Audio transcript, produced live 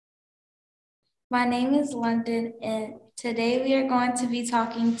My name is London, and today we are going to be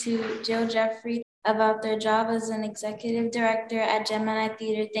talking to Jill Jeffrey about their job as an executive director at Gemini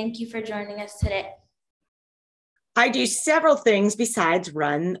Theater. Thank you for joining us today. I do several things besides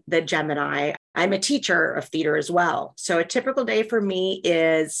run the Gemini. I'm a teacher of theater as well. So a typical day for me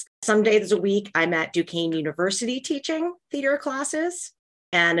is some days a week, I'm at Duquesne University teaching theater classes.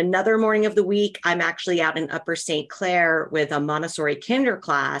 And another morning of the week, I'm actually out in Upper St. Clair with a Montessori kindergarten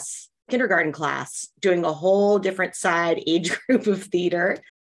class, doing a whole different side age group of theater.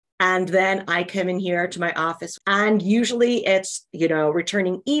 And then I come in here to my office, and usually it's,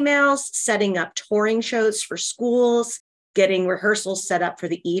 returning emails, setting up touring shows for schools, getting rehearsals set up for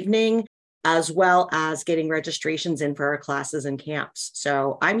the evening, as well as getting registrations in for our classes and camps.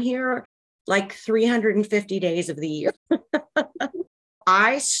 So I'm here like 350 days of the year.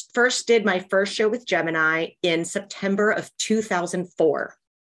 I first did my first show with Gemini in September of 2004,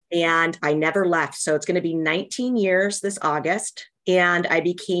 and I never left. So it's going to be 19 years this August. And I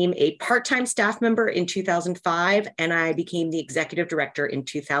became a part-time staff member in 2005, and I became the executive director in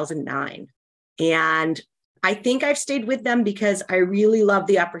 2009. And I think I've stayed with them because I really love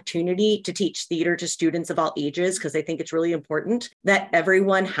the opportunity to teach theater to students of all ages, because I think it's really important that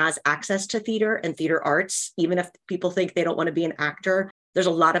everyone has access to theater and theater arts. Even if people think they don't want to be an actor, there's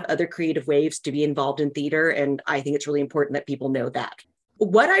a lot of other creative ways to be involved in theater. And I think it's really important that people know that.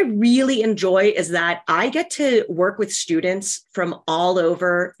 What I really enjoy is that I get to work with students from all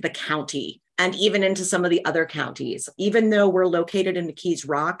over the county and even into some of the other counties. Even though we're located in McKees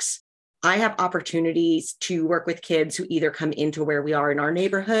Rocks, I have opportunities to work with kids who either come into where we are in our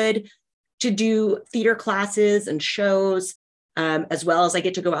neighborhood to do theater classes and shows, as well as I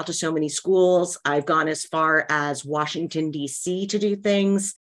get to go out to so many schools. I've gone as far as Washington, D.C. to do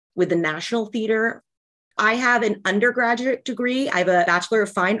things with the National Theater. I have an undergraduate degree. I have a Bachelor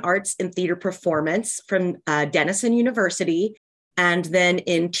of Fine Arts in Theater Performance from Denison University. And then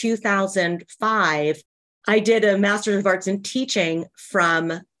in 2005, I did a Master's of Arts in Teaching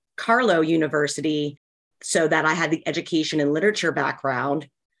from Carlow University, so that I had the education and literature background.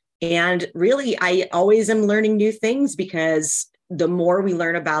 And really, I always am learning new things, because the more we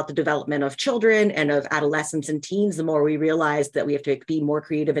learn about the development of children and of adolescents and teens, the more we realize that we have to be more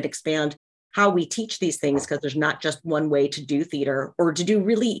creative and expand how we teach these things, because there's not just one way to do theater or to do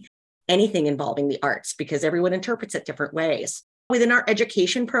really anything involving the arts, because everyone interprets it different ways. Within our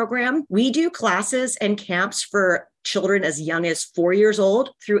education program, we do classes and camps for children as young as 4 years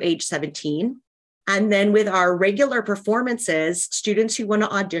old through age 17. And then with our regular performances, students who want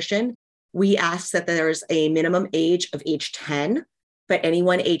to audition, we ask that there's a minimum age of age 10, but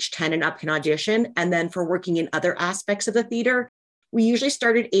anyone age 10 and up can audition. And then for working in other aspects of the theater, we usually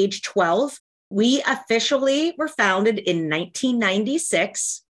start at age 12. We officially were founded in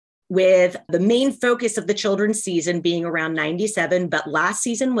 1996, with the main focus of the children's season being around 97. But last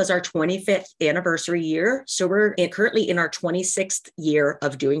season was our 25th anniversary year. So we're currently in our 26th year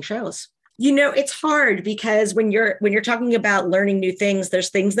of doing shows. It's hard, because when you're talking about learning new things, there's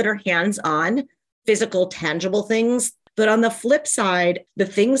things that are hands-on, physical, tangible things. But on the flip side, the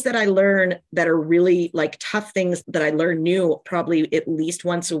things that I learn that are really like tough things that I learn new probably at least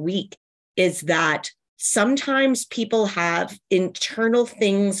once a week is that sometimes people have internal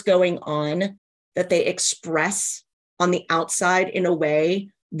things going on that they express on the outside in a way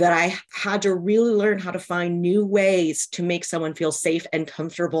that I had to really learn how to find new ways to make someone feel safe and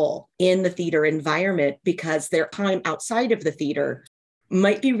comfortable in the theater environment, because their time outside of the theater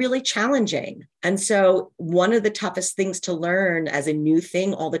might be really challenging. And so one of the toughest things to learn as a new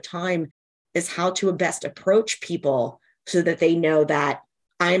thing all the time is how to best approach people so that they know that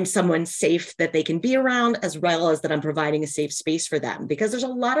I'm someone safe that they can be around, as well as that I'm providing a safe space for them. Because there's a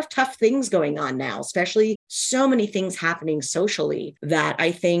lot of tough things going on now, especially so many things happening socially, that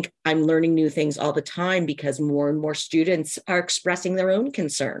I think I'm learning new things all the time, because more and more students are expressing their own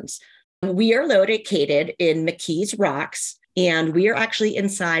concerns. We are located in McKees Rocks, and we are actually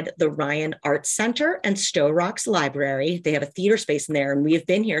inside the Ryan Arts Center and Stowe Rocks Library. They have a theater space in there, and we have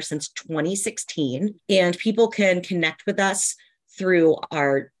been here since 2016. And people can connect with us through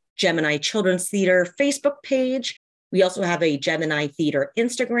our Gemini Children's Theater Facebook page. We also have a Gemini Theater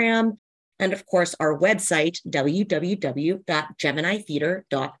Instagram, and of course, our website,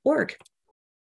 www.geminitheater.org.